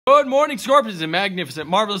Good morning, Scorpions, and magnificent,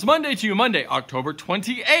 marvelous Monday to you. Monday, October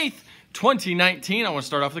 28th, 2019. I want to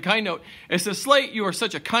start off with a kind note. It says, Slate, you are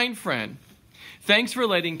such a kind friend. Thanks for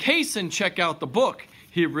letting Kaysen check out the book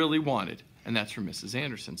he really wanted. And that's from Mrs.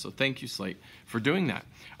 Anderson. So thank you, Slate, for doing that.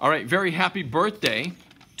 All right, very happy birthday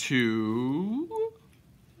to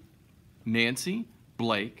Nancy,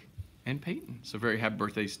 Blake, and Peyton. So very happy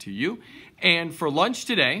birthdays to you. And for lunch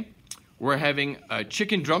today, we're having a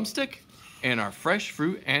chicken drumstick and our fresh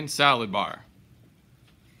fruit and salad bar.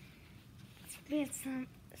 Spirit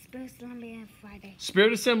Assembly on Friday.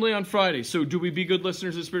 Spirit Assembly on Friday. So do we be good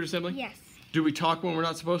listeners at Spirit Assembly? Yes. Do we talk when we're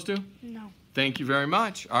not supposed to? No. Thank you very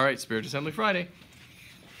much. All right, Spirit Assembly Friday.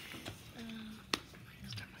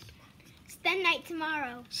 STEM night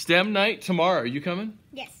tomorrow. STEM night tomorrow. Are you coming?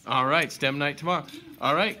 Yes. All right, STEM night tomorrow.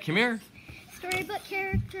 All right, come here. Storybook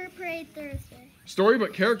Character Parade Thursday.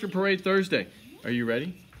 Storybook Character Parade Thursday. Are you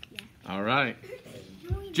ready? Yeah. All right.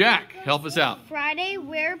 Jack, help us out. Friday,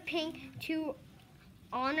 wear pink to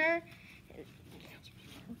honor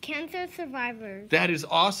cancer survivors. That is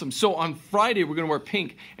awesome. So on Friday, we're going to wear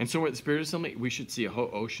pink. And so at the Spirit Assembly, we should see a whole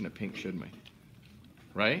ocean of pink, shouldn't we?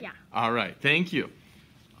 Right? Yeah. All right. Thank you.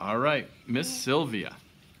 All right. Miss Sylvia.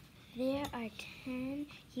 There are 10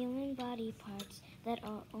 human body parts that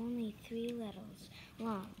are only 3 letters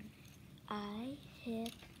long. Eye,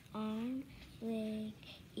 hip, arm, leg,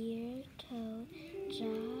 ear, toe,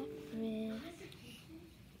 jaw, rib,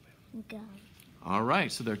 gum. All right.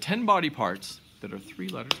 So there are 10 body parts that are 3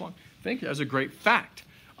 letters long. Thank you. That's a great fact.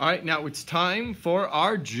 All right. Now it's time for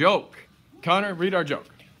our joke. Connor, read our joke.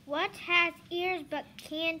 What has ears but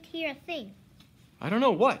can't hear a thing? I don't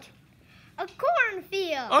know what. A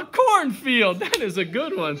cornfield. A cornfield. That is a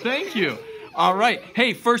good one. Thank you. All right.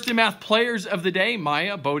 Hey, First in Math players of the day,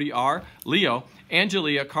 Maya, Bodie R., Leo,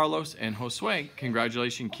 Angelia, Carlos, and Josue.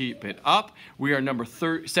 Congratulations. Keep it up. We are number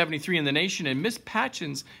 73 in the nation. And Miss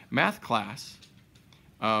Patchen's math class,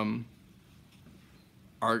 ooh,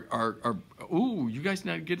 you guys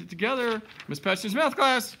need to get it together. Miss Patchen's math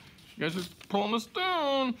class. You guys are pulling us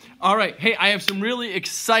down. All right. Hey, I have some really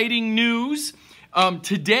exciting news.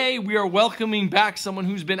 Today, we are welcoming back someone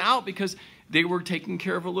who's been out because they were taking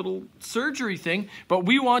care of a little surgery thing. But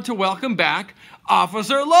we want to welcome back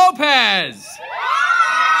Officer Lopez.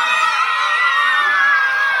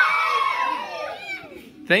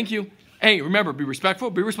 Thank you. Hey, remember, be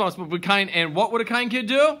respectful, be responsible, be kind. And what would a kind kid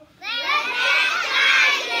do?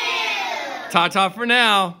 Ta-ta for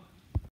now.